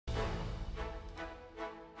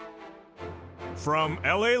From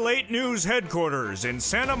LALATE News headquarters in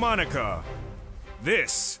Santa Monica,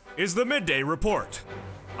 this is the Midday Report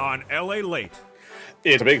on LALATE.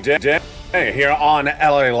 It's a big day here on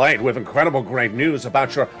LALATE with incredible great news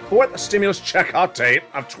about your fourth stimulus check update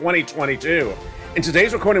of 2022. In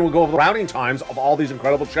today's recording, we'll go over the routing times of all these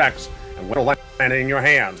incredible checks and when they'll land in your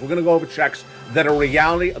hands. We're going to go over checks that are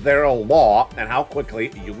reality, they're a law, and how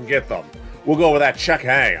quickly you can get them. We'll go over that check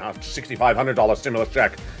A, a $6,500 stimulus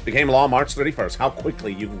check, became law March 31st, how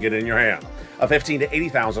quickly you can get it in your hand. A $15,000 to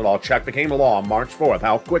 $80,000 check became law March 4th,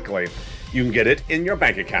 how quickly you can get it in your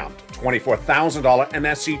bank account. $24,000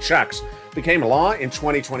 MSC checks became law in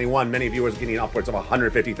 2021. Many viewers getting upwards of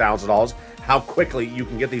 $150,000. How quickly you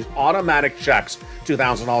can get these automatic checks,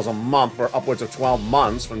 $2,000 a month for upwards of 12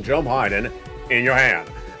 months from Joe Biden in your hand.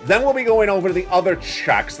 Then we'll be going over the other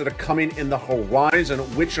checks that are coming in the horizon,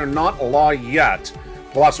 which are not law yet.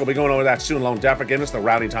 Plus, we'll be going over that student loan debt forgiveness, the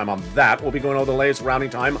routing time on that. We'll be going over the latest routing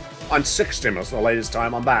time on 6 stimulus, the latest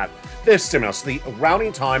time on that. This stimulus, the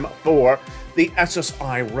routing time for the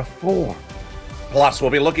SSI reform. Plus, we'll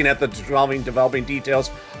be looking at the developing details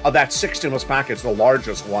of that 6 stimulus package, the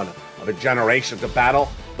largest one of a generation to battle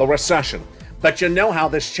the recession. But you know how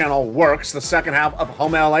this channel works. The second half of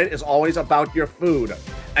Home LALATE is always about your food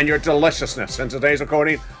and your deliciousness. In today's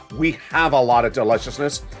recording, we have a lot of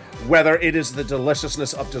deliciousness, whether it is the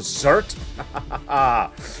deliciousness of dessert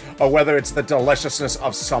or whether it's the deliciousness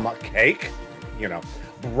of some cake, you know,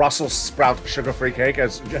 Brussels sprout sugar-free cake,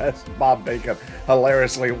 as Bob Bacon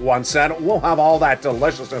hilariously once said. We'll have all that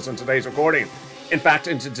deliciousness in today's recording. In fact,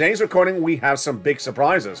 in today's recording, we have some big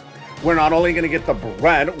surprises. We're not only going to get the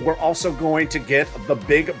bread, we're also going to get the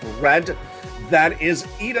big bread that is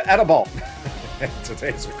edible. In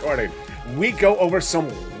today's recording, we go over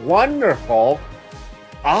some wonderful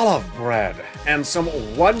olive bread and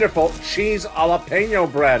some wonderful cheese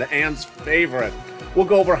jalapeno bread, Anne's favorite. We'll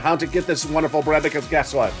go over how to get this wonderful bread because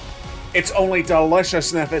guess what? It's only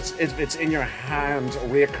delicious if it's in your hand,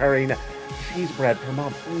 reoccurring cheese bread per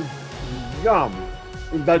month. Yum.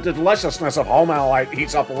 The deliciousness of Home LALATE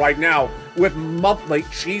heats up right now with monthly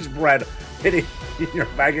cheese bread hitting in your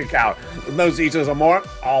bank account. With those details and more,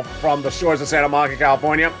 all from the shores of Santa Monica,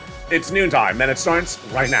 California. It's noontime, and it starts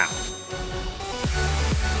right now.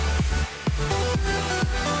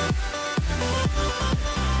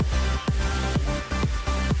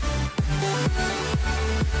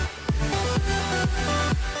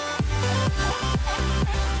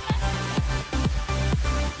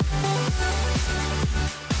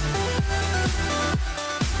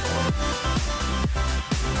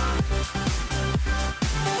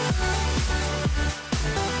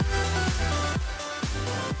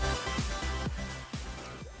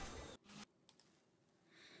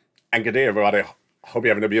 And good day, everybody. Hope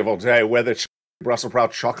you're having a beautiful day. Whether it's Brussels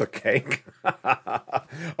sprout chocolate cake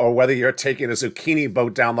or whether you're taking a zucchini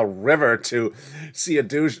boat down the river to see a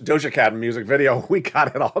Doja Cat music video, we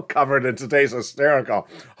got it all covered in today's hysterical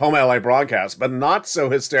Home LALATE broadcast. But not so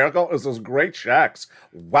hysterical as those great checks.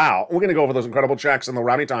 Wow. We're going to go over those incredible checks and the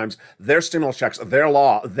routing times. They're stimulus checks. They're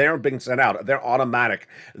law. They're being sent out. They're automatic.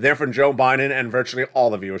 They're from Joe Biden and virtually all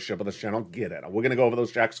the viewership of this channel. Get it. We're going to go over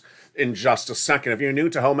those checks in just a second. If you're new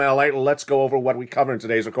to Home LALATE, let's go over what we cover in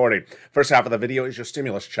today's recording. First half of the video is your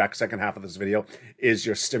stimulus check. Second half of this video is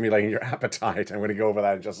your stimulating your appetite. I'm going to go over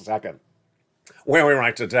that in just a second. Where are we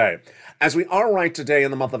right today? As we are right today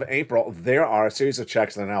in the month of April, there are a series of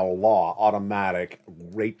checks that are now law, automatic,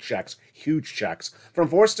 rate checks, huge checks from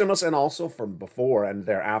 4 stimulus and also from before and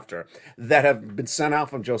thereafter that have been sent out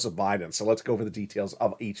from Joseph Biden. So let's go over the details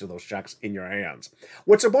of each of those checks in your hands.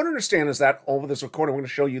 What's important to understand is that over this recording, we're going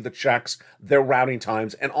to show you the checks, their routing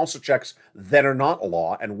times, and also checks that are not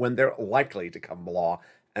law and when they're likely to come law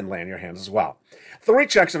and land in your hands as well. 3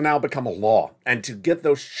 checks have now become a law. And to get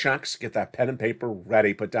those checks, get that pen and paper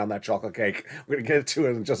ready, put down that chocolate cake. We're going to get to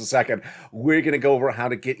it in just a second. We're going to go over how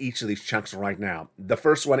to get each of these checks right now. The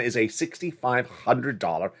first one is a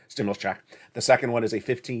 $6,500 stimulus check. The second one is a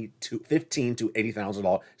 $15,000 to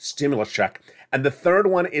 $80,000 stimulus check. And the third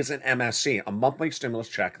one is an MSC, a monthly stimulus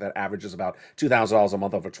check that averages about $2,000 a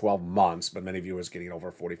month over 12 months, but many viewers getting over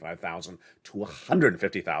 $45,000 to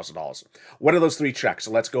 $150,000. What are those 3 checks?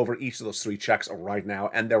 So let's go over each of those 3 checks right now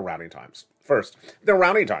and their routing times. First, their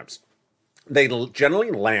routing times. They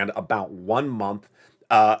generally land about 1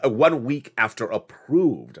 week after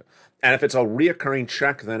approved. And if it's a reoccurring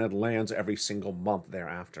check, then it lands every single month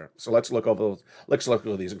thereafter. So let's look over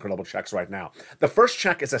these incredible checks right now. The first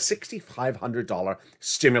check is a $6,500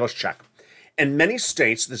 stimulus check. In many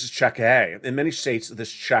states, this is check A. In many states,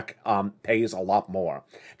 this check pays a lot more.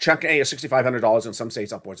 Check A is $6,500, in some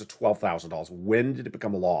states upwards of $12,000. When did it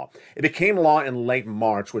become law? It became law in late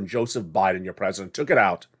March when Joseph Biden, your president, took it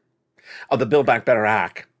out of the Build Back Better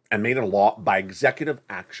Act and made it a law by executive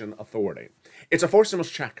action authority. It's a forced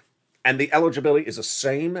stimulus check, and the eligibility is the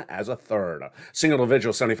same as a third. Single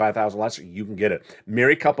individual, $75,000 less, you can get it.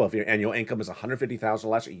 Married couple, if your annual income is $150,000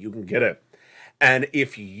 less, you can get it. And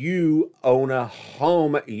if you own a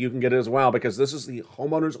home, you can get it as well, because this is the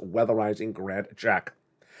Homeowners Weatherizing Grant Check.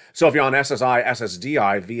 So if you're on SSI,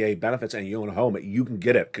 SSDI, VA benefits, and you own a home, you can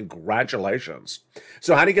get it. Congratulations.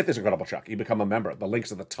 So how do you get this incredible check? You become a member. The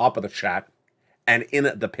link's at the top of the chat and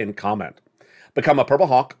in the pinned comment. Become a Purple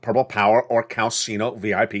Hawk, Purple Power, or Calcino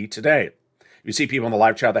VIP today. You see people in the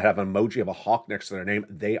live chat that have an emoji of a hawk next to their name,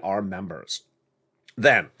 they are members.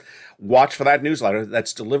 Then, watch for that newsletter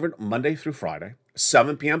that's delivered Monday through Friday,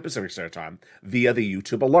 7 p.m. Pacific Standard Time, via the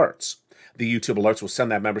YouTube alerts. The YouTube alerts will send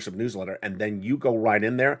that membership newsletter, and then you go right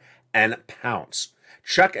in there and pounce.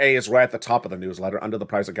 Check A is right at the top of the newsletter, under the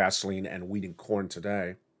price of gasoline and wheat and corn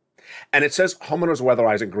today. And it says Homeowners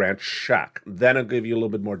Weatherizing Grant Check. Then it'll give you a little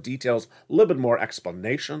bit more details, a little bit more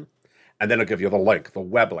explanation, and then it'll give you the link, the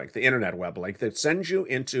web link, the internet web link that sends you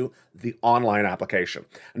into the online application.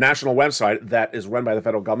 A national website that is run by the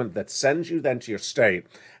federal government that sends you then to your state,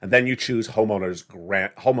 and then you choose Homeowners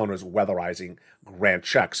Weatherizing Grant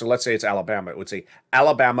Check. So let's say it's Alabama. It would say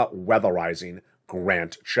Alabama Weatherizing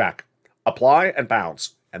Grant Check. Apply and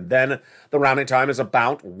bounce. And then the rounding time is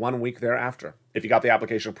about 1 week thereafter. If you got the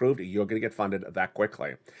application approved, you're going to get funded that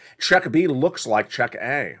quickly. Check B looks like Check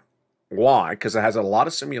A. Why? Because it has a lot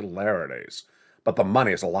of similarities, but the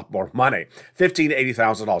money is a lot more money. $15,000 to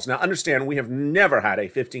 $80,000. Now, understand, we have never had a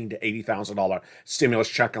 $15,000 to $80,000 stimulus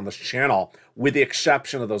check on this channel, with the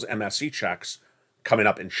exception of those MSC checks coming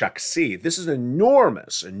up in Check C. This is an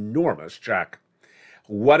enormous, enormous check.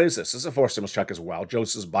 What is this? This is a forced stimulus check as well.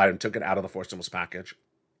 Joseph Biden took it out of the forced stimulus package,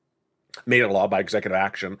 made it law by executive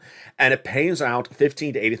action, and it pays out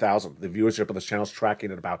 $15,000 to $80,000. The viewership of this channel is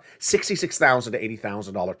tracking at about $66,000 to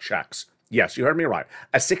 $80,000 checks. Yes, you heard me right.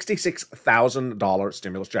 A $66,000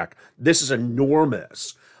 stimulus check. This is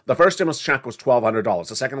enormous. The first stimulus check was $1,200.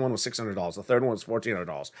 The second one was $600. The third one was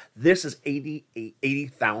 $1,400. This is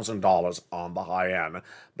 $80,000 on the high end,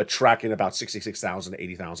 but tracking about $66,000 to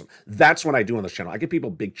 $80,000. That's what I do on this channel. I give people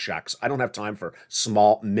big checks. I don't have time for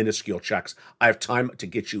small, minuscule checks. I have time to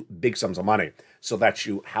get you big sums of money so that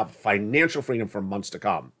you have financial freedom for months to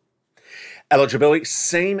come. Eligibility,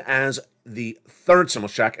 same as the third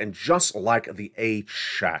stimulus check, and just like the A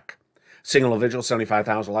check. Single individual,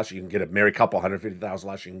 $75,000 less, you can get it. Married couple, $150,000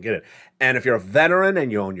 less, you can get it. And if you're a veteran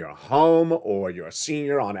and you own your home, or you're a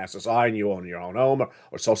senior on SSI and you own your own home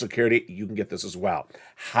or Social Security, you can get this as well.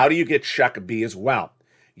 How do you get Check B as well?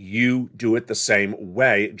 You do it the same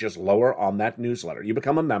way, just lower on that newsletter. You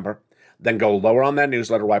become a member, then go lower on that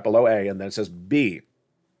newsletter right below A, and then it says B.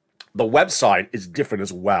 The website is different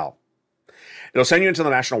as well. It'll send you into the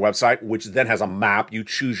national website, which then has a map. You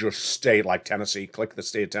choose your state, like Tennessee. Click the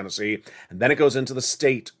state of Tennessee, and then it goes into the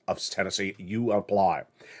state of Tennessee. You apply.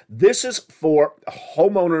 This is for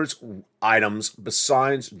homeowners items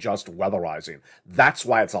besides just weatherizing. That's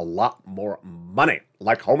why it's a lot more money,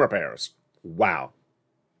 like home repairs. Wow.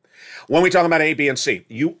 When we talk about A, B, and C,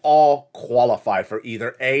 you all qualify for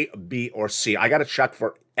either A, B, or C. I got to check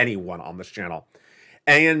for anyone on this channel.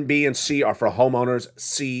 A and B and C are for homeowners.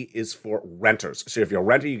 C is for renters. So if you're a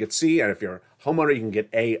renter, you get C, and if you're a homeowner, you can get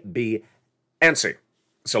A, B, and C.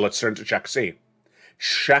 So let's turn to Check C.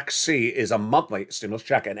 Check C is a monthly stimulus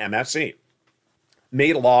check, an MSC.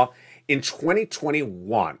 Made law in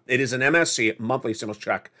 2021. It is an MSC, monthly stimulus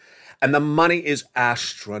check, and the money is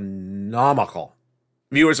astronomical.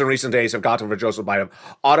 Viewers in recent days have gotten for Joseph Biden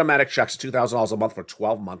automatic checks of $2,000 a month for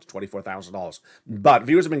 12 months, $24,000. But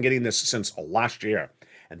viewers have been getting this since last year,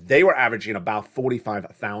 and they were averaging about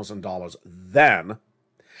 $45,000 then.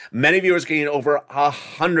 Many viewers getting over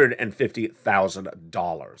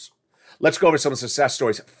 $150,000. Let's go over some success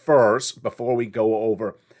stories first before we go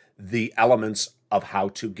over the elements of how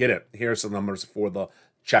to get it. Here's the numbers for the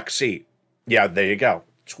Check C. Yeah, there you go.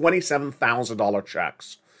 $27,000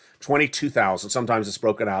 checks. $22,000. Sometimes it's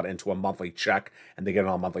broken out into a monthly check, and they get it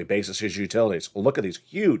on a monthly basis. Here's utilities. Look at these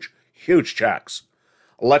huge, huge checks.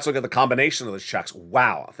 Let's look at the combination of those checks.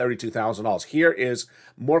 Wow, $32,000. Here is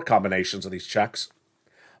more combinations of these checks.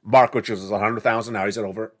 Mark, which was $100,000, now he's at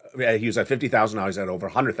over. He was at $50,000, now he's at over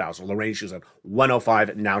 $100,000. Lorraine, she was at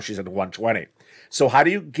 $105,000, now she's at $120,000. So how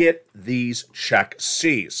do you get these Check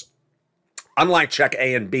Cs? Unlike Check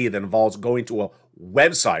A and B that involves going to a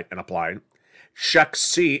website and applying, Check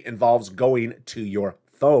C involves going to your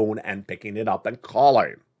phone and picking it up and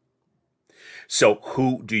calling. So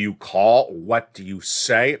who do you call? What do you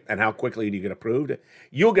say? And how quickly do you get approved?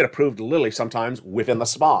 You'll get approved literally sometimes within the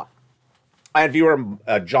spot. I had viewer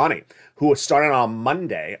Johnny, who started on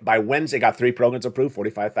Monday. By Wednesday, got 3 programs approved,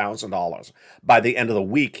 $45,000. By the end of the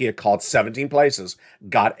week, he had called 17 places,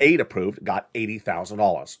 got 8 approved, got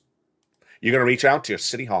 $80,000. You're going to reach out to your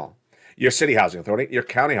city hall, your city housing authority, your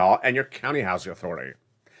county hall, and your county housing authority.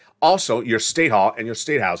 Also, your state hall and your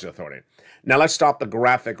state housing authority. Now, let's stop the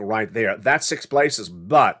graphic right there. That's 6 places,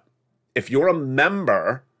 but if you're a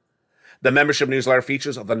member, the membership newsletter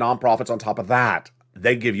features the nonprofits on top of that.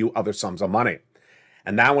 They give you other sums of money.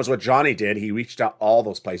 And that was what Johnny did. He reached out all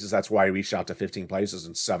those places. That's why he reached out to 15 places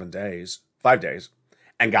in 5 days,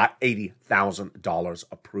 and got $80,000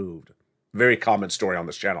 approved. Very common story on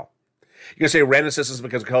this channel. You're going to say rent assistance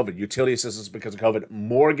because of COVID, utility assistance because of COVID,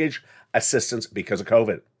 mortgage assistance because of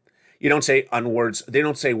COVID. You don't say words. They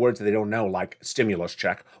don't say words that they don't know, like stimulus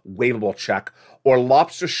check, waivable check, or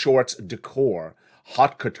lobster shorts decor,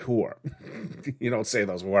 hot couture. You don't say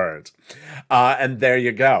those words. And there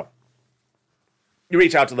you go. You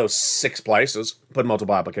reach out to those 6 places, put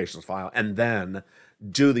multiple applications file, and then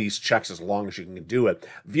do these checks as long as you can do it.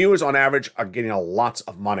 Viewers on average are getting lots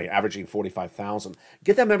of money, averaging $45,000.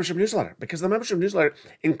 Get that membership newsletter, because the membership newsletter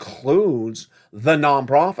includes the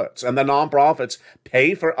nonprofits, and the nonprofits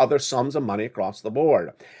pay for other sums of money across the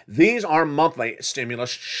board. These are monthly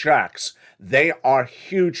stimulus checks. They are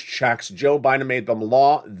huge checks. Joe Biden made them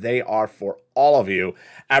law. They are for all of you,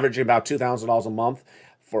 averaging about $2,000 a month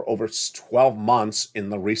for over 12 months in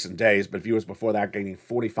the recent days, but viewers before that gaining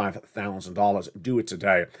 $45,000. Do it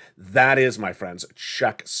today. That is, my friends,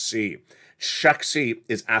 Check C. Check C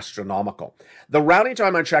is astronomical. The routing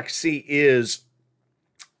time on Check C is,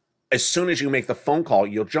 as soon as you make the phone call,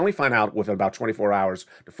 you'll generally find out within about 24 hours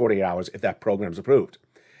to 48 hours if that program is approved.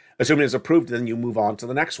 Assuming it's approved, then you move on to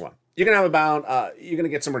the next one. You're going to have you're going to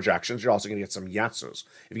get some rejections. You're also going to get some yeses.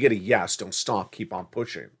 If you get a yes, don't stop. Keep on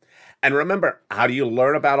pushing. And remember, how do you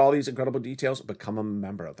learn about all these incredible details? Become a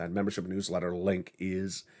member. That membership newsletter link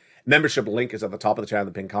is at the top of the channel in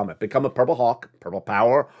the pinned comment. Become a Purple Hawk, Purple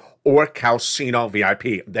Power, or Calcino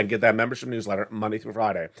VIP. Then get that membership newsletter Monday through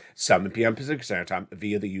Friday, 7 p.m. Pacific Standard Time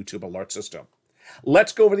via the YouTube alert system.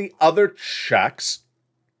 Let's go over the other checks,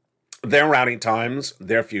 their routing times,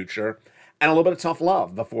 their future, and a little bit of tough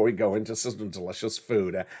love before we go into some delicious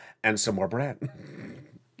food and some more bread.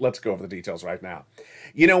 Let's go over the details right now.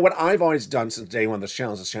 You know, what I've always done since day one of this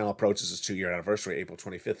channel approaches its 2-year anniversary, April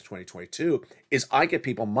 25th, 2022, is I get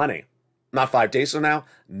people money. Not 5 days from now,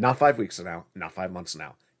 not 5 weeks from now, not 5 months from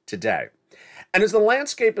now, today. And as the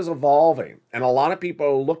landscape is evolving, and a lot of people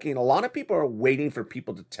are looking, a lot of people are waiting for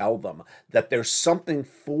people to tell them that there's something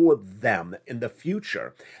for them in the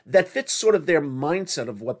future that fits sort of their mindset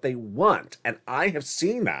of what they want. And I have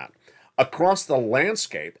seen that across the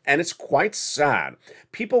landscape, and it's quite sad.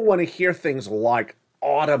 People want to hear things like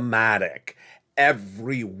automatic,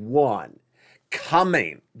 everyone,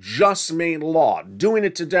 coming, just made law, doing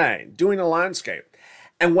it today, doing a landscape.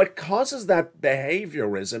 And what causes that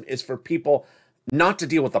behaviorism is for people not to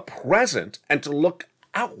deal with the present and to look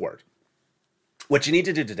outward. What you need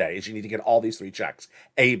to do today is you need to get all these 3 checks,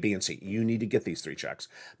 A, B, and C. You need to get these 3 checks,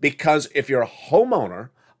 because if you're a homeowner,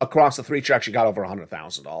 across the 3 checks, you got over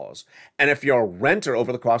 $100,000. And if you're a renter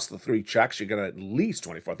over the course of the 3 checks, you're going to at least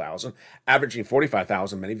 $24,000, averaging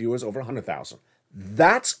 $45,000, many viewers over $100,000.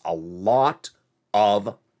 That's a lot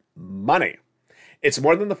of money. It's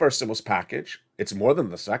more than the first stimulus package. It's more than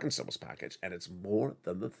the second stimulus package, and it's more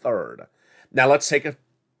than the third. Now let's take a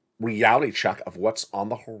reality check of what's on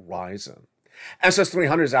the horizon.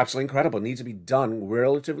 SS300 is absolutely incredible. It needs to be done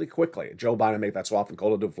relatively quickly. Joe Biden made that swap and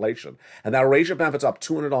call it inflation. And that'll raise your benefits up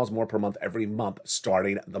 $200 more per month every month,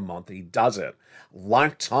 starting the month he does it.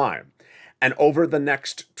 Lifetime. And over the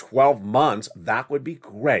next 12 months, that would be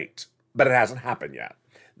great. But it hasn't happened yet.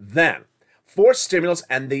 Then, for stimulus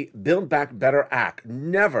and the Build Back Better Act,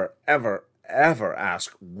 never, ever, ever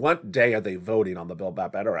ask what day are they voting on the Build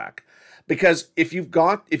Back Better Act. Because if you've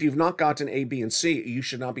not gotten A, B, and C, you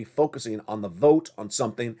should not be focusing on the vote on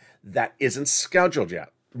something that isn't scheduled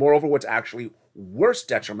yet. Moreover, what's actually worse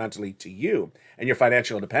detrimentally to you and your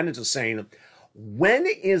financial independence is saying, when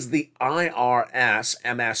is the IRS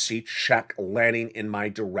MSC check landing in my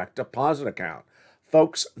direct deposit account?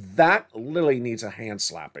 Folks, that literally needs a hand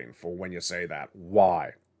slapping for when you say that.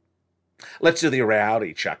 Why? Let's do the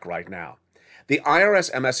reality check right now. The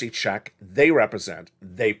IRS MSC check, they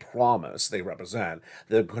promise, they're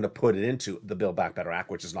going to put it into the Build Back Better Act,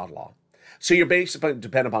 which is not law. So you're basically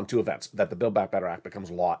dependent upon two events, that the Build Back Better Act becomes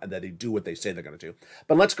law and that they do what they say they're going to do.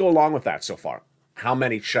 But let's go along with that so far. How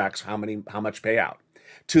many checks, how much payout?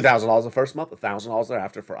 $2,000 the first month, $1,000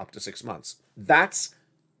 thereafter for up to 6 months. That's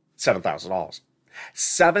 $7,000.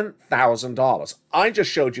 $7,000. I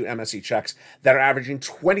just showed you MSE checks that are averaging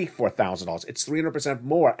 $24,000. It's 300%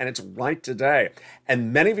 more, and it's right today.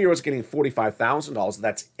 And many viewers are getting $45,000.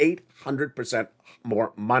 That's 800%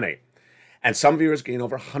 more money. And some viewers gain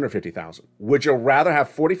over $150,000. Would you rather have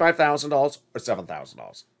 $45,000 or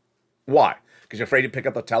 $7,000? Why? Because you're afraid to pick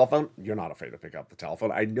up the telephone? You're not afraid to pick up the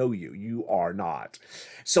telephone. I know you. You are not.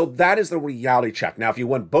 So that is the reality check. Now, if you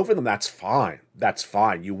want both of them, that's fine. That's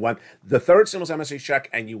fine. You want the third stimulus MSE check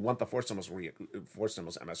and you want the fourth stimulus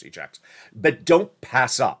MSE checks. But don't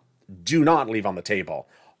pass up. Do not leave on the table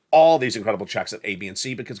all these incredible checks at A, B, and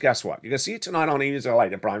C, because guess what? You're going to see it tonight on Evenings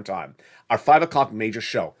LALATE in prime time. Our 5 o'clock major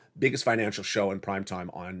show, biggest financial show in prime time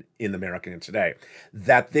in American today,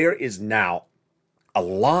 that there is now a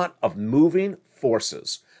lot of moving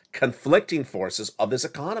forces, conflicting forces of this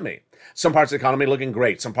economy. Some parts of the economy looking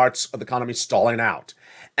great, some parts of the economy stalling out.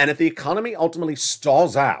 And if the economy ultimately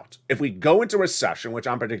stalls out, if we go into recession, which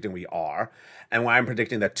I'm predicting we are, and I'm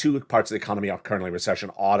predicting that 2 parts of the economy are currently in recession,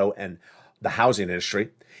 auto and the housing industry.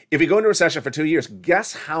 If you go into recession for 2 years,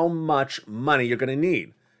 guess how much money you're going to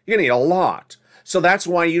need? You're going to need a lot. So that's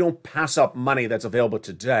why you don't pass up money that's available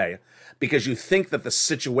today, because you think that the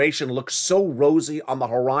situation looks so rosy on the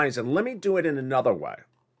horizon. Let me do it in another way.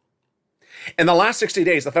 In the last 60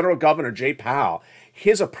 days, the federal governor, Jay Powell,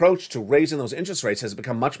 his approach to raising those interest rates has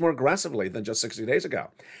become much more aggressively than just 60 days ago.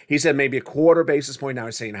 He said maybe a quarter basis point, now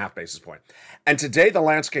he's saying half basis point. And today the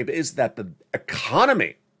landscape is that the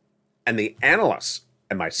economy and the analysts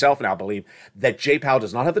and myself now believe that Jay Powell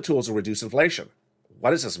does not have the tools to reduce inflation. What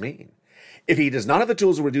does this mean? If he does not have the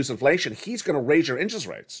tools to reduce inflation, he's going to raise your interest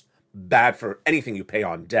rates. Bad for anything you pay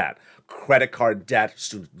on debt. Credit card debt,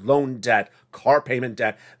 student loan debt, car payment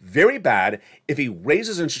debt. Very bad if he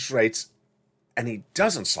raises interest rates and he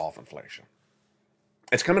doesn't solve inflation.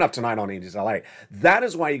 It's coming up tonight on Evenings LA. That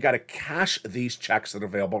is why you got to cash these checks that are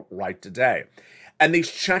available right today. And these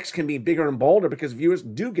checks can be bigger and bolder because viewers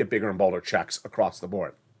do get bigger and bolder checks across the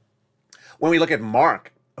board. When we look at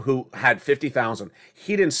Mark, who had 50,000,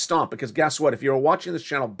 he didn't stop because guess what? If you were watching this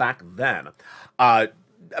channel back then,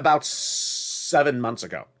 about 7 months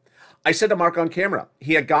ago, I said to Mark on camera,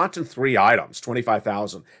 he had gotten 3 items,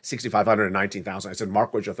 25,000, 6,500, and 19,000. I said,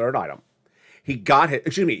 Mark, what's your third item? He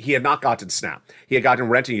had not gotten SNAP. He had gotten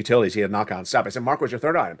rent and utilities. He had not gotten SNAP. I said, Mark, what's your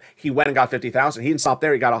third item? He went and got 50,000. He didn't stop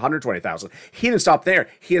there. He got 120,000. He didn't stop there.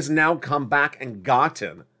 He has now come back and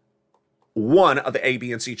gotten one of the A,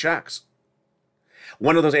 B, and C checks.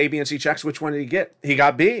 One of those A, B, and C checks, which one did he get? He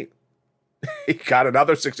got B. He got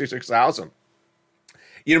another 66,000.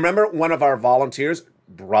 You remember one of our volunteers,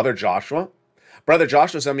 Brother Joshua? Brother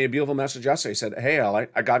Joshua sent me a beautiful message yesterday. He said, hey,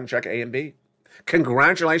 I got in check A and B.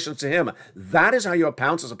 Congratulations to him. That is how you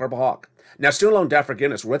pounce as a Purple Hawk. Now, student loan debt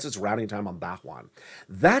forgiveness, what's its routing time on that one?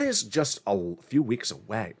 That is just a few weeks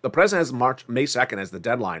away. The president has May 2nd as the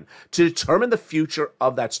deadline to determine the future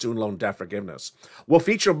of that student loan debt forgiveness. We'll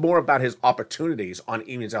feature more about his opportunities on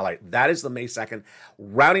Evenings LA. That is the May 2nd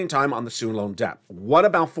routing time on the student loan debt. What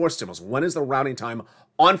about forced stimulus? When is the routing time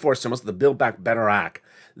on forced stimulus, the Build Back Better Act?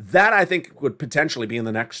 That, I think, would potentially be in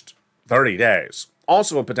the next 30 days.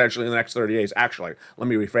 Also potentially in the next 30 days, actually, let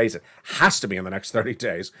me rephrase it, has to be in the next 30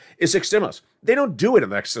 days, is 6 stimulus. They don't do it in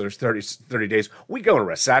the next 30 days. We go into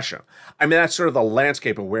recession. I mean, that's sort of the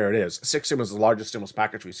landscape of where it is. 6 stimulus is the largest stimulus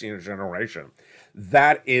package we've seen in a generation.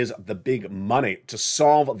 That is the big money to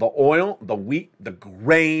solve the oil, the wheat, the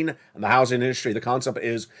grain, and the housing industry. The concept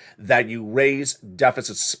is that you raise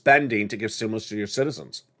deficit spending to give stimulus to your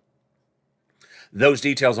citizens. Those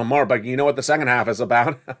details and more, but you know what the second half is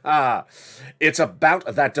about? It's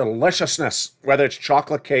about that deliciousness, whether it's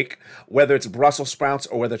chocolate cake, whether it's Brussels sprouts,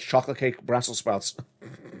 or whether it's chocolate cake, Brussels sprouts,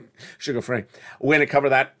 sugar-free. We're going to cover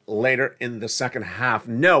that later in the second half.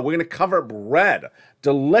 No, we're going to cover bread,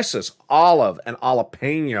 delicious olive and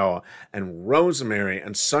jalapeno and rosemary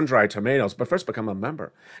and sun-dried tomatoes. But first, become a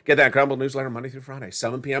member. Get that incredible newsletter Monday through Friday,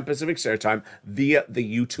 7 p.m. Pacific Standard Time via the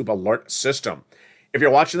YouTube alert system. If you're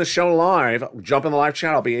watching the show live, jump in the live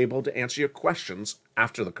chat. I'll be able to answer your questions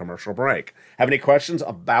after the commercial break. Have any questions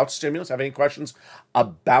about stimulus? Have any questions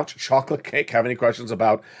about chocolate cake? Have any questions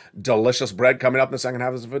about delicious bread coming up in the second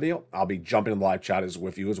half of this video? I'll be jumping in the live chat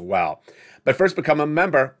with you as well. But first, become a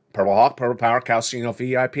member. Purple Hawk, Purple Power, Calcino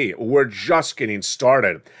VIP. We're just getting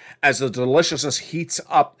started. As the deliciousness heats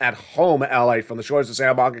up at home, LA, from the shores of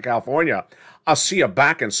Santa Monica, California, I'll see you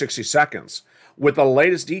back in 60 seconds with the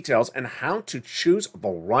latest details and how to choose the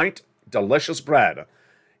right delicious bread.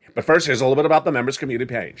 But first, here's a little bit about the members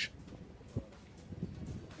community page.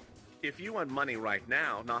 If you want money right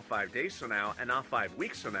now, not 5 days from now, and not 5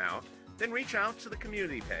 weeks from now, then reach out to the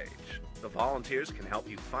community page. The volunteers can help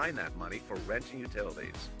you find that money for rent and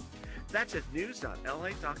utilities. That's at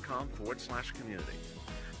news.lalate.com/community.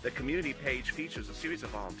 The community page features a series of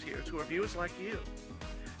volunteers who are viewers like you.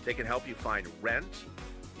 They can help you find rent,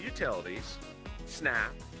 utilities,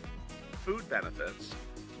 SNAP, food benefits,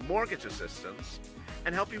 mortgage assistance,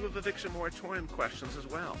 and help you with eviction moratorium questions as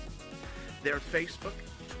well. Their Facebook,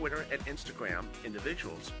 Twitter, and Instagram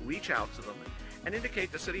individuals reach out to them and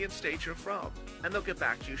indicate the city and state you're from, and they'll get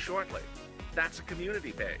back to you shortly. That's a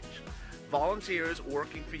community page. Volunteers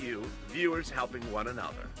working for you, viewers helping one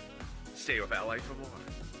another. Stay with LA for more.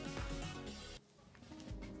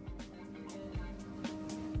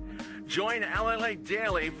 Join LALATE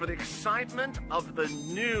Daily for the excitement of the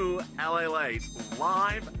new LALATE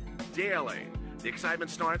live daily. The excitement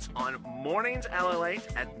starts on Mornings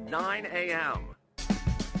LALATE at 9 a.m.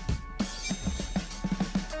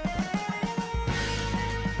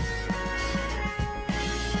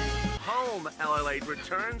 Home LALATE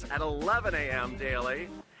returns at 11 a.m. daily.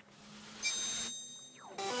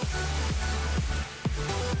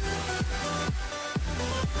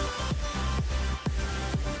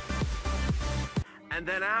 And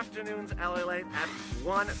then afternoons LALATE at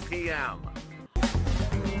 1 p.m.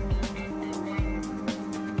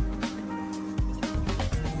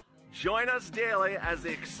 Join us daily as the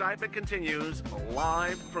excitement continues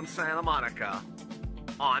live from Santa Monica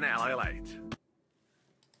on LALATE.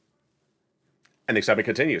 And the excitement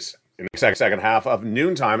continues in the second half of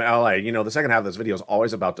Noontime LA. You know, the second half of this video is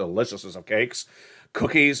always about deliciousness of cakes,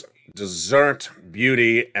 cookies, dessert,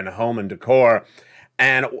 beauty, and home and decor.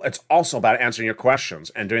 And it's also about answering your questions.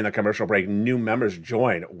 And during the commercial break, new members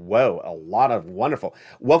joined. Whoa, a lot of wonderful.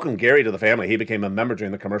 Welcome Gary to the family. He became a member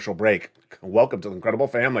during the commercial break. Welcome to the incredible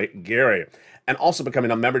family, Gary. And also becoming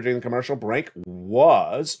a member during the commercial break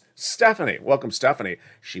was Stephanie. Welcome, Stephanie.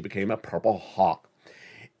 She became a Purple Hawk.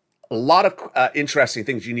 A lot of interesting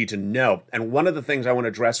things you need to know. And one of the things I want to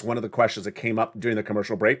address, one of the questions that came up during the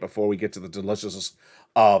commercial break before we get to the deliciousness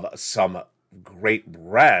of some great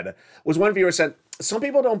bread, was one viewer said, some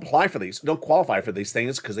people don't apply for these, don't qualify for these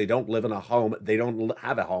things because they don't live in a home, they don't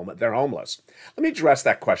have a home, they're homeless. Let me address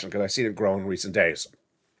that question because I've seen it grow in recent days.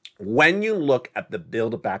 When you look at the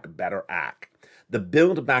Build Back Better Act, the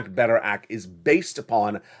Build Back Better Act is based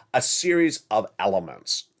upon a series of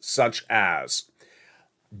elements such as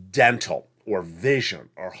dental or vision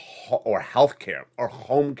or healthcare or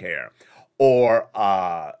home care or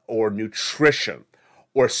nutrition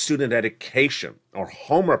or student education or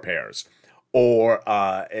home repairs or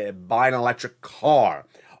buy an electric car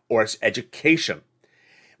or education.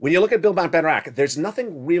 When you look at Build Back Better Act, there's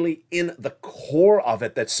nothing really in the core of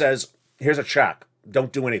it that says, here's a check,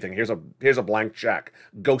 don't do anything, here's a blank check,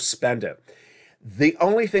 go spend it. The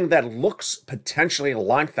only thing that looks potentially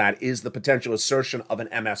like that is the potential assertion of an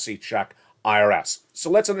MSC check IRS. So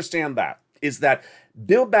let's understand that, is that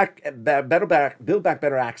Build Back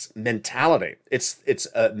Better Act's mentality, it's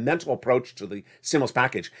a mental approach to the stimulus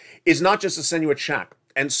package, is not just to send you a check.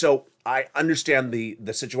 And so I understand the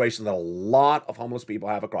situation that a lot of homeless people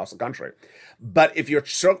have across the country. But if your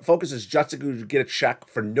focus is just to get a check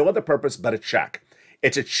for no other purpose but a check,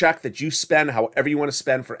 it's a check that you spend however you want to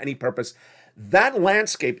spend for any purpose, that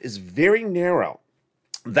landscape is very narrow.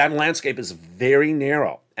 That landscape is very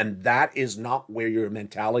narrow, and that is not where your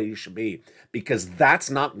mentality should be, because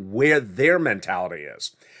that's not where their mentality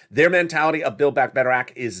is. Their mentality of Build Back Better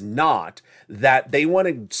Act is not that they want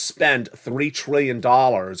to spend $3 trillion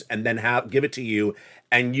and then give it to you,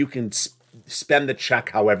 and you can spend the check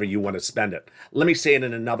however you want to spend it. Let me say it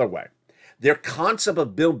in another way. Their concept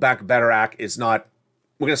of Build Back Better Act is not,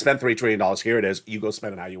 we're going to spend $3 trillion, here it is, you go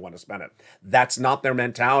spend it how you want to spend it. That's not their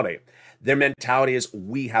mentality. Their mentality is,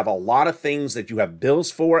 we have a lot of things that you have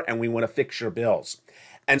bills for, and we want to fix your bills.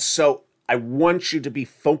 And so I want you to be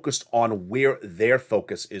focused on where their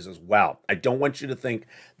focus is as well. I don't want you to think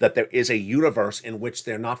that there is a universe in which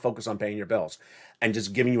they're not focused on paying your bills and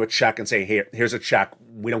just giving you a check and say, here's a check.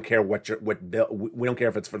 We don't care what bill. We don't care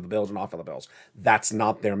if it's for the bills or not for the bills. That's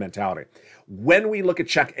not their mentality. When we look at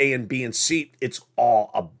check A and B and C, it's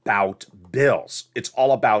all about bills. It's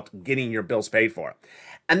all about getting your bills paid for.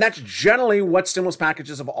 And that's generally what stimulus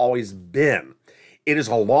packages have always been. It is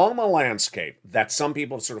along the landscape that some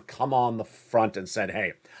people have sort of come on the front and said,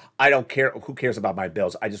 hey, I don't care. Who cares about my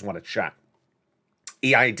bills? I just want a check.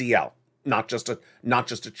 EIDL, not just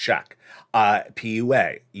a check.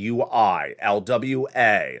 PUA, UI,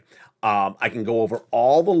 LWA, I can go over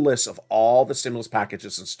all the lists of all the stimulus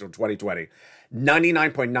packages since 2020.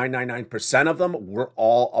 99.999% of them were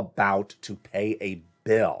all about to pay a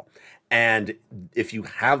bill. And if you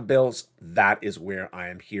have bills, that is where I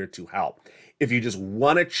am here to help. If you just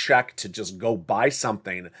want a check to just go buy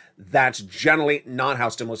something, that's generally not how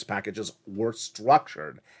stimulus packages were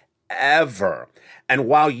structured ever. And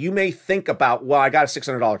while you may think about, well, I got a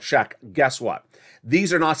 $600 check, guess what?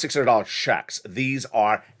 These are not $600 checks. These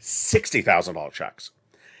are $60,000 checks.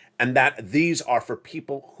 And that these are for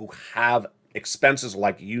people who have expenses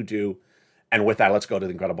like you do. And with that, let's go to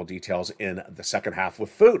the incredible details in the second half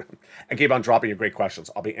with food. And keep on dropping your great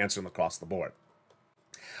questions. I'll be answering them across the board.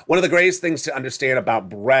 One of the greatest things to understand about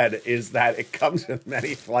bread is that it comes in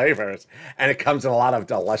many flavors and it comes in a lot of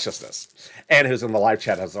deliciousness. Anne, who's in the live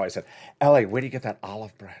chat, has always said, Ellie, where do you get that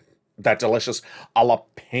olive bread? That delicious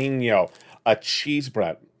jalapeno, a cheese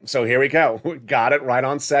bread. So here we go. We got it right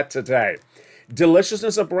on set today.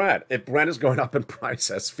 Deliciousness of bread. If bread is going up in price,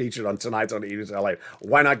 as featured on tonight's on Eaters LA,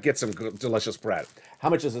 why not get some good, delicious bread? How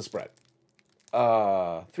much is this bread?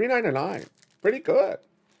 $3.99. Pretty good.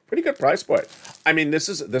 Pretty good price point. I mean, this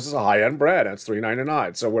is a high-end bread. It's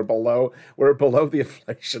 $3.99. So we're below the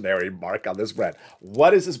inflationary mark on this bread.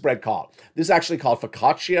 What is this bread called? This is actually called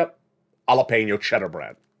focaccia jalapeno cheddar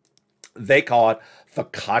bread. They call it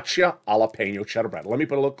focaccia jalapeno cheddar bread. Let me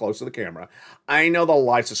put a little close to the camera. I know the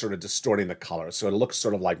lights are sort of distorting the color, so it looks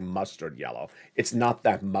sort of like mustard yellow. It's not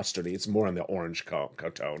that mustardy. It's more in the orange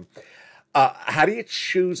tone. How do you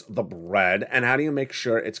choose the bread, and how do you make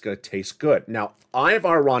sure it's going to taste good? Now, I've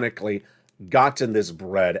ironically gotten this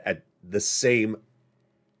bread at the same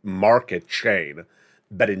market chain,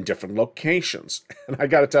 but in different locations. And I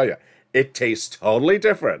got to tell you, it tastes totally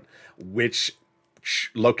different which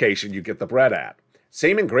location you get the bread at.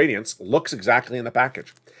 Same ingredients, looks exactly in the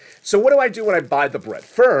package. So what do I do when I buy the bread?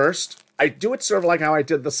 First, I do it sort of like how I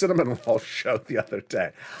did the cinnamon roll show the other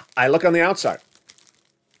day. I look on the outside.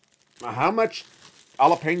 How much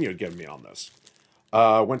jalapeno you give me on this?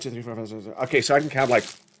 1, 2, 3, 4, 5, 6, 7. Okay, so I can count like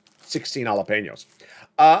 16 jalapenos.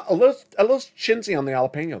 A little chinsy on the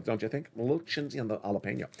jalapeno, don't you think? A little chinsy on the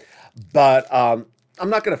jalapeno. But I'm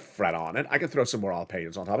not going to fret on it. I can throw some more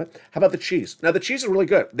jalapenos on top of it. How about the cheese? Now, the cheese is really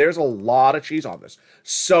good. There's a lot of cheese on this.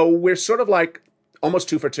 So we're sort of like almost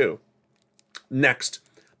 2 for 2. Next,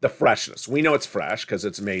 the freshness. We know it's fresh because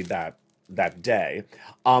it's made that day.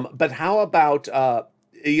 But how about...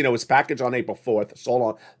 it's packaged on April 4th,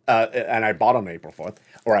 sold on, and I bought on April 4th,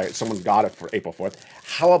 or someone got it for April 4th.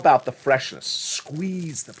 How about the freshness?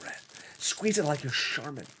 Squeeze the bread. Squeeze it like your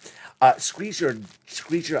Charmin. Squeeze your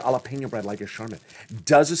jalapeno bread like your Charmin.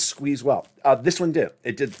 Does it squeeze well? This one did.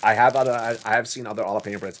 It did. I have seen other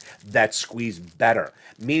jalapeno breads that squeeze better,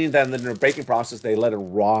 meaning that in the baking process they let it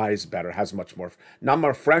rise better. It has much more, not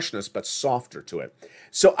more freshness, but softer to it.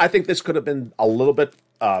 So I think this could have been a little bit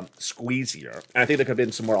squeezier, and I think there could have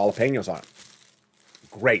been some more jalapenos on it.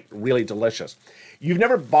 Great, really delicious. You've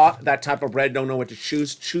never bought that type of bread, don't know what to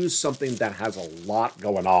choose. Choose something that has a lot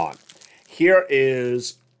going on. Here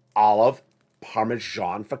is olive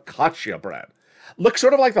Parmesan focaccia bread. Looks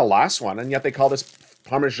sort of like the last one, and yet they call this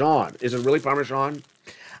Parmesan. Is it really Parmesan?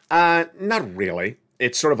 Not really.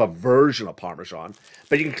 It's sort of a version of Parmesan,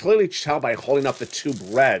 but you can clearly tell by holding up the two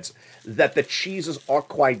breads that the cheeses are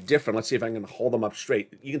quite different. Let's see if I can hold them up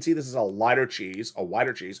straight. You can see this is a lighter cheese, a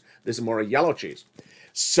whiter cheese. This is more a yellow cheese.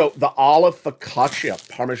 So the olive focaccia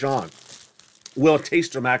Parmesan, will it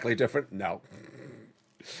taste dramatically different? No.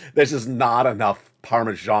 There's just not enough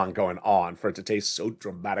Parmesan going on for it to taste so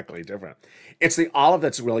dramatically different. It's the olive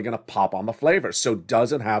that's really going to pop on the flavor. So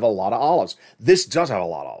does it have a lot of olives? This does have a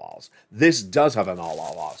lot of olives. This does have a lot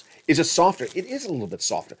of olives. Is it softer? It is a little bit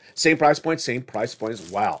softer. Same price point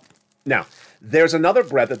as well. Now, there's another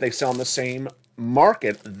bread that they sell in the same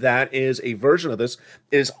market that is a version of this.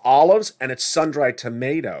 It is olives and it's sun-dried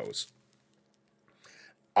tomatoes.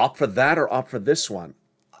 Opt for that or opt for this one?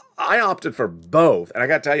 I opted for both, and I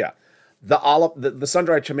got to tell you, the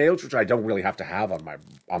sun-dried tomatoes, which I don't really have to have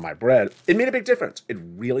on my bread, it made a big difference. It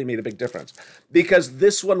really made a big difference because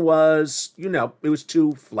this one was, it was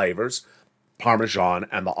two flavors, Parmesan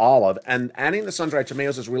and the olive, and adding the sun-dried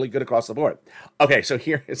tomatoes is really good across the board. Okay, so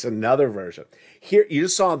here is another version. Here you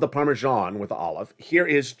just saw the Parmesan with the olive. Here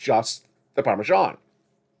is just the Parmesan.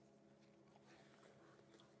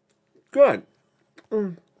 Good.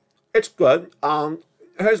 It's good.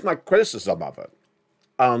 Here's my criticism of it.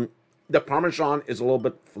 The Parmesan is a little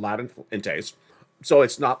bit flat in taste, so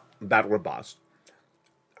it's not that robust.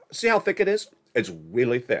 See how thick it is? It's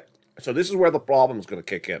really thick. So this is where the problem is going to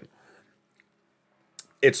kick in.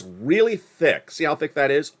 It's really thick. See how thick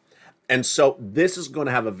that is? And so this is going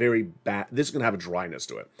to have this is going to have a dryness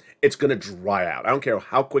to it. It's going to dry out. I don't care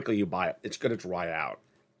how quickly you buy it. It's going to dry out.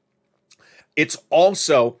 It's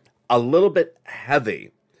also a little bit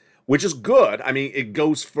heavy, which is good. I mean, it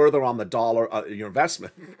goes further on the dollar, your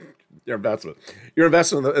investment. Your investment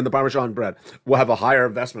in the Parmesan bread will have a higher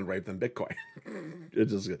investment rate than Bitcoin.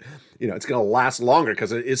 It's just, it's going to last longer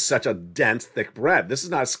because it is such a dense, thick bread. This is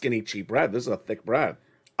not a skinny, cheap bread. This is a thick bread.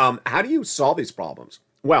 How do you solve these problems?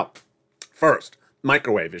 Well, first,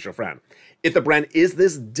 microwave is your friend. If the bread is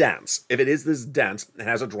this dense, it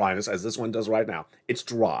has a dryness, as this one does right now, it's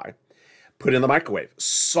dry. Put it in the microwave,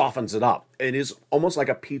 softens it up. It is almost like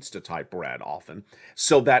a pizza type bread often.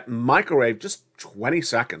 So that microwave, just 20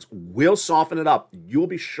 seconds, will soften it up. You'll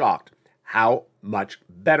be shocked how much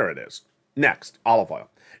better it is. Next, olive oil.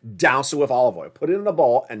 Douse it with olive oil. Put it in a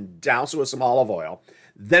bowl and douse it with some olive oil.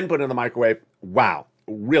 Then put it in the microwave. Wow,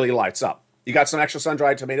 really lights up. You got some extra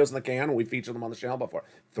sun-dried tomatoes in the can. We featured them on the channel before.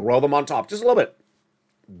 Throw them on top, just a little bit.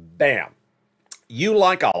 Bam. You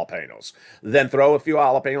like jalapenos, then throw a few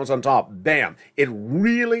jalapenos on top. Bam. It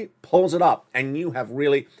really pulls it up, and you have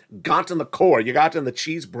really gotten the core. You got in the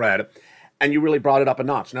cheese bread, and you really brought it up a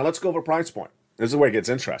notch. Now, let's go over price point. This is where it gets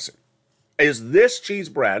interesting. Is this cheese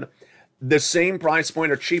bread the same price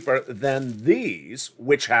point or cheaper than these,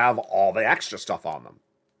 which have all the extra stuff on them?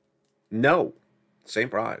 No. Same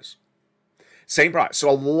price. Same price. So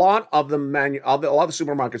a lot of the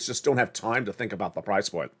supermarkets just don't have time to think about the price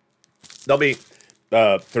point. They'll be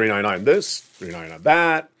 $3.99 this, $3.99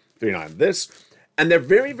 that, $3.99 this, and they're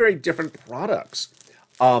very, very different products.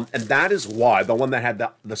 And that is why the one that had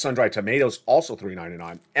the sun-dried tomatoes, also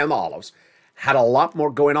 $3.99, and the olives, had a lot more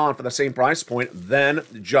going on for the same price point than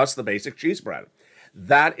just the basic cheese bread.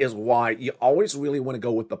 That is why you always really want to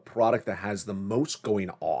go with the product that has the most going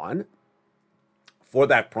on for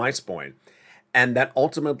that price point, and that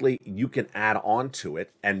ultimately you can add on to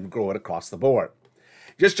it and grow it across the board.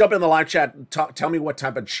 Just jump in the live chat. Tell me what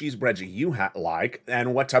type of cheese bread you like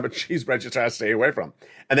and what type of cheese bread you try to stay away from.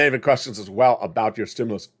 And then even questions as well about your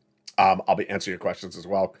stimulus. I'll be answering your questions as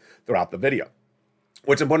well throughout the video.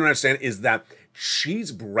 What's important to understand is that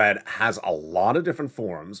cheese bread has a lot of different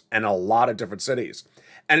forms and a lot of different cities.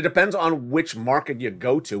 And it depends on which market you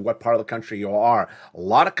go to, what part of the country you are. A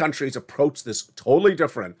lot of countries approach this totally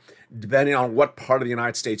different depending on what part of the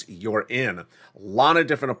United States you're in. A lot of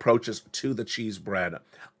different approaches to the cheese bread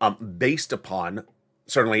based upon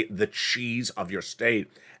certainly the cheese of your state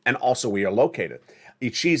and also where you're located. The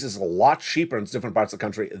cheese is a lot cheaper in different parts of the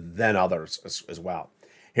country than others as well.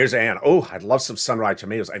 Here's Ann. Oh, I'd love some sun-dried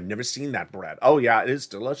tomatoes. I've never seen that bread. Oh, yeah, it is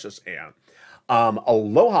delicious, Ann.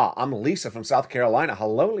 Aloha, I'm Lisa from South Carolina.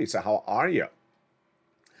 Hello, Lisa. How are you?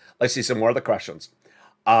 Let's see some more of the questions.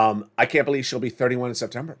 I can't believe she'll be 31 in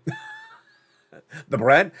September. The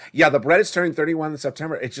bread? Yeah, the bread is turning 31 in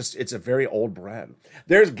September. It's a very old bread.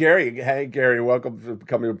 There's Gary. Hey, Gary, welcome to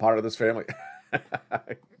becoming a part of this family.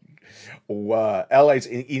 LA's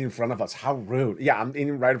eating in front of us. How rude. Yeah, I'm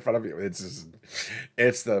eating right in front of you.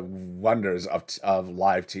 It's the wonders of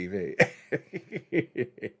live TV.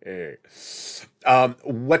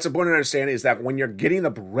 What's important to understand is that when you're getting the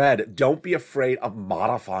bread, don't be afraid of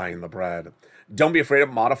modifying the bread. Don't be afraid of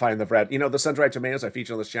modifying the bread. You know, the sun-dried tomatoes I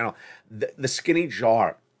feature on this channel, the skinny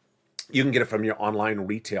jar, you can get it from your online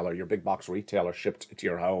retailer, your big box retailer, shipped to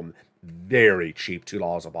your home. Very cheap,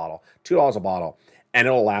 $2 a bottle. $2 a bottle. And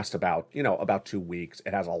it'll last about 2 weeks.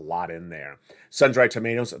 It has a lot in there. Sun-dried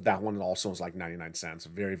tomatoes, that one also is like 99 cents.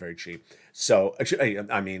 Very, very cheap. So,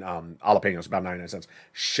 jalapenos, about 99 cents.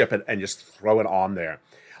 Ship it and just throw it on there.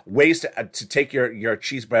 Ways to take your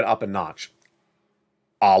cheese bread up a notch.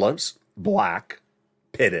 Olives, black,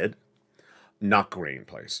 pitted, not green,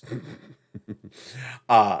 please.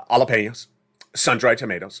 Jalapenos, sun-dried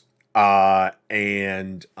tomatoes,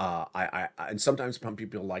 and sometimes some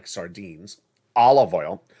people like sardines. Olive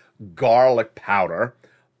oil, garlic powder,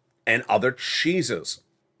 and other cheeses.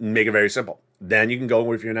 Make it very simple. Then you can go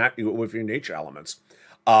with your nature elements.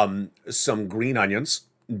 Some green onions,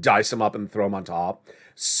 dice them up and throw them on top.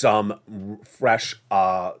 Some fresh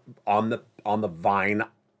on the vine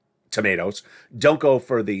tomatoes. Don't go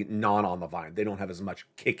for the non on the vine. They don't have as much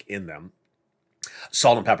kick in them.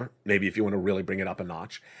 Salt and pepper, maybe if you want to really bring it up a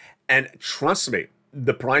notch. And trust me,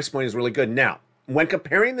 the price point is really good. Now, when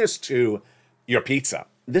comparing this to your pizza,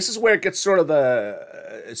 this is where it gets sort of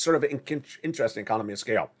an interesting economy of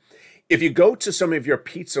scale. If you go to some of your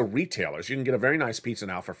pizza retailers, you can get a very nice pizza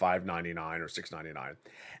now for $5.99 or $6.99,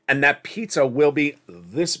 and that pizza will be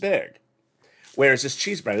this big, whereas this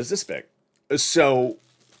cheese bread is this big. So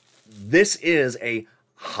this is a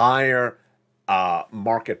higher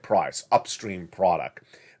market price, upstream product.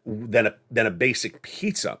 than a basic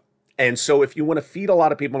pizza. And so if you want to feed a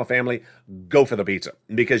lot of people in a family, go for the pizza,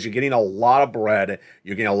 because you're getting a lot of bread,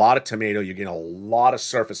 you're getting a lot of tomato, you're getting a lot of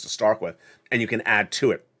surface to start with, and you can add to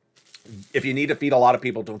it. If you need to feed a lot of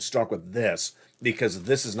people, don't start with this, because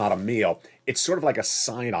this is not a meal. It's sort of like a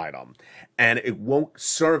side item, and it won't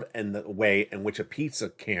serve in the way in which a pizza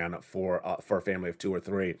can for a family of 2 or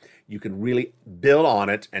 3. You can really build on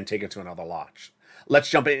it and take it to another notch. Let's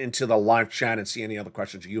jump into the live chat and see any other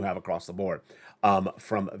questions you have across the board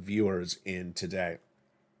from viewers in today.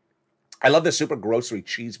 I love the super grocery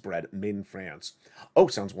cheese bread made in France. Oh,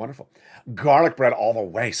 sounds wonderful. Garlic bread all the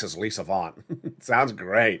way, says Lisa Vaughn. Sounds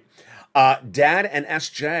great. Dad and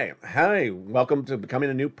SJ. Hey, welcome to becoming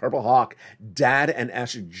a new Purple Hawk. Dad and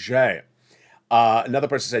SJ. Another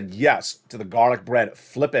person said yes to the garlic bread.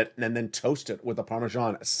 Flip it and then toast it with the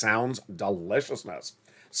Parmesan. Sounds deliciousness.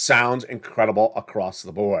 Sounds incredible across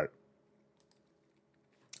the board.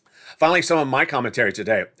 Finally, some of my commentary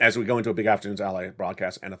today as we go into a big Afternoons LA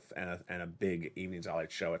broadcast and a big Evenings LA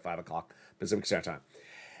show at 5 o'clock Pacific Standard Time.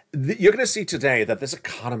 You're going to see today that this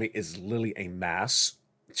economy is literally a mess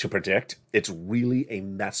to predict. It's really a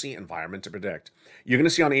messy environment to predict. You're going to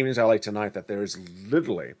see on Evenings LA tonight that there is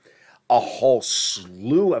literally a whole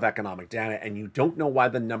slew of economic data, and you don't know why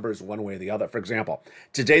the number is one way or the other. For example,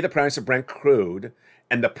 today the price of Brent crude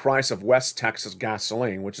and the price of West Texas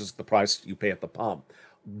gasoline, which is the price you pay at the pump,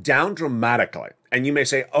 down dramatically. And you may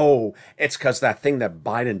say, oh, it's because that thing that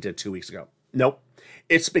Biden did 2 weeks ago. Nope.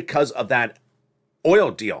 It's because of that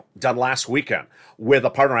oil deal done last weekend where the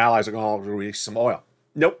partner allies are going to release some oil.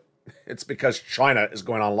 Nope. It's because China is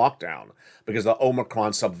going on lockdown because of the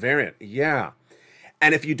Omicron subvariant. Yeah.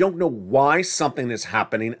 And if you don't know why something is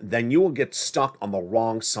happening, then you will get stuck on the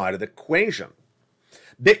wrong side of the equation.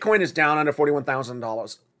 Bitcoin is down under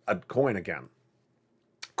 $41,000 a coin again.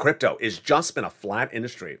 Crypto has just been a flat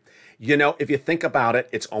industry. You know, if you think about it,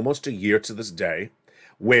 it's almost a year to this day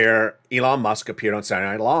where Elon Musk appeared on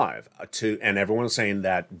Saturday Night Live and everyone was saying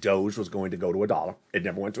that Doge was going to go to $1. It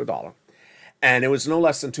never went to $1. And it was no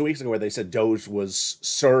less than 2 weeks ago where they said Doge was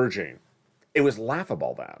surging. It was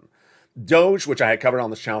laughable then. Doge, which I had covered on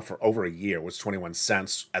this channel for over a year, was 21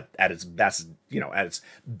 cents at its best, at its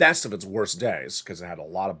best of its worst days, because it had a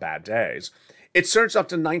lot of bad days. It surged up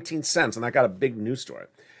to 19 cents, and that got a big news story.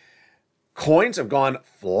 Coins have gone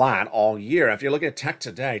flat all year. If you're looking at tech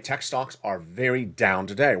today, tech stocks are very down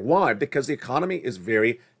today. Why? Because the economy is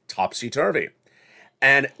very topsy-turvy.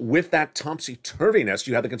 And with that topsy-turviness,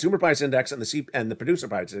 you have the Consumer Price Index and the Producer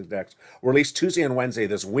Price Index released Tuesday and Wednesday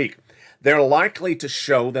this week. They're likely to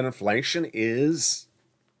show that inflation is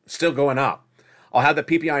still going up. I'll have the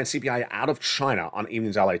PPI and CPI out of China on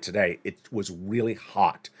Evenings LA today. It was really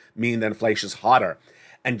hot, meaning that inflation is hotter.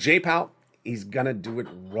 And J-Powell, he's going to do it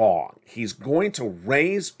wrong. He's going to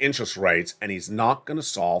raise interest rates, and he's not going to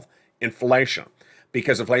solve inflation,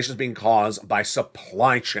 because inflation is being caused by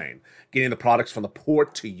supply chain, getting the products from the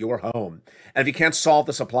port to your home. And if you can't solve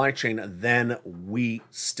the supply chain, then we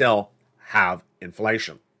still have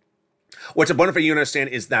inflation. What's important for you to understand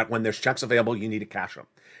is that when there's checks available, you need to cash them.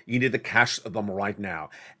 You need to cash them right now.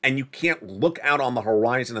 And you can't look out on the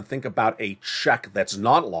horizon and think about a check that's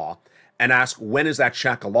not law and ask, when is that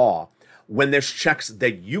check a law? When there's checks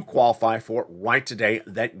that you qualify for right today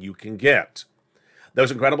that you can get.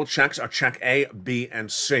 Those incredible checks are check A, B,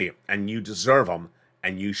 and C, and you deserve them,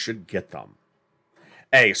 and you should get them.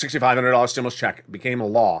 A $6,500 stimulus check became a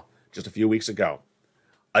law just a few weeks ago.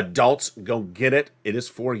 Adults, go get it. It is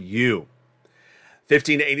for you.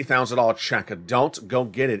 $15,000 to $80,000 check. Adults, go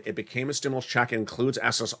get it. It became a stimulus check. It includes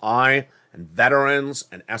SSI and veterans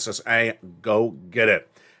and SSA. Go get it.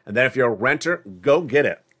 And then if you're a renter, go get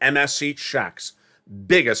it. MSC checks.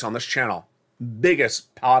 Biggest on this channel.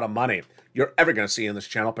 Biggest pot of money you're ever going to see in this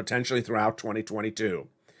channel, potentially throughout 2022.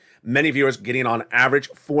 Many viewers getting on average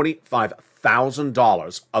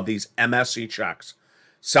 $45,000 of these MSC checks.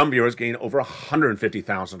 Some viewers getting over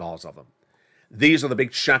 $150,000 of them. These are the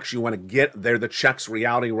big checks you want to get. They're the checks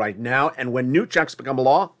reality right now. And when new checks become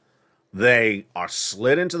law, they are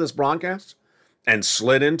slid into this broadcast and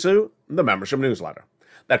slid into the membership newsletter.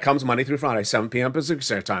 That comes Monday through Friday, 7 p.m. Pacific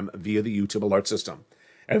Standard Time via the YouTube alert system.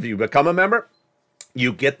 And if you become a member,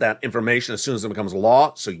 you get that information as soon as it becomes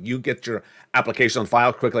law, so you get your application on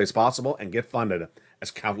file quickly as possible and get funded,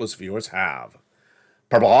 as countless viewers have.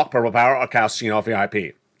 Purple Hawk, Purple Power, or Casino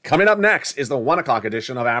VIP. Coming up next is the 1 o'clock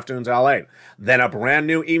edition of Afternoons LA. Then a brand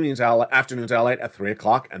new Afternoons LA at 3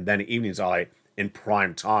 o'clock, and then Evenings LA in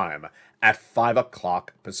prime time at 5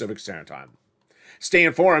 o'clock Pacific Standard Time. Stay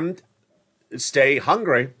informed, stay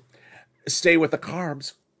hungry, stay with the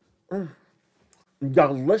carbs.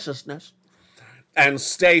 Deliciousness. and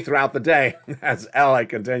stay throughout the day as LA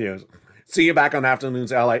continues. See you back on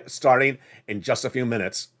Afternoons LA starting in just a few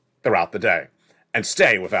minutes throughout the day. And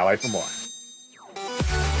stay with LA for more.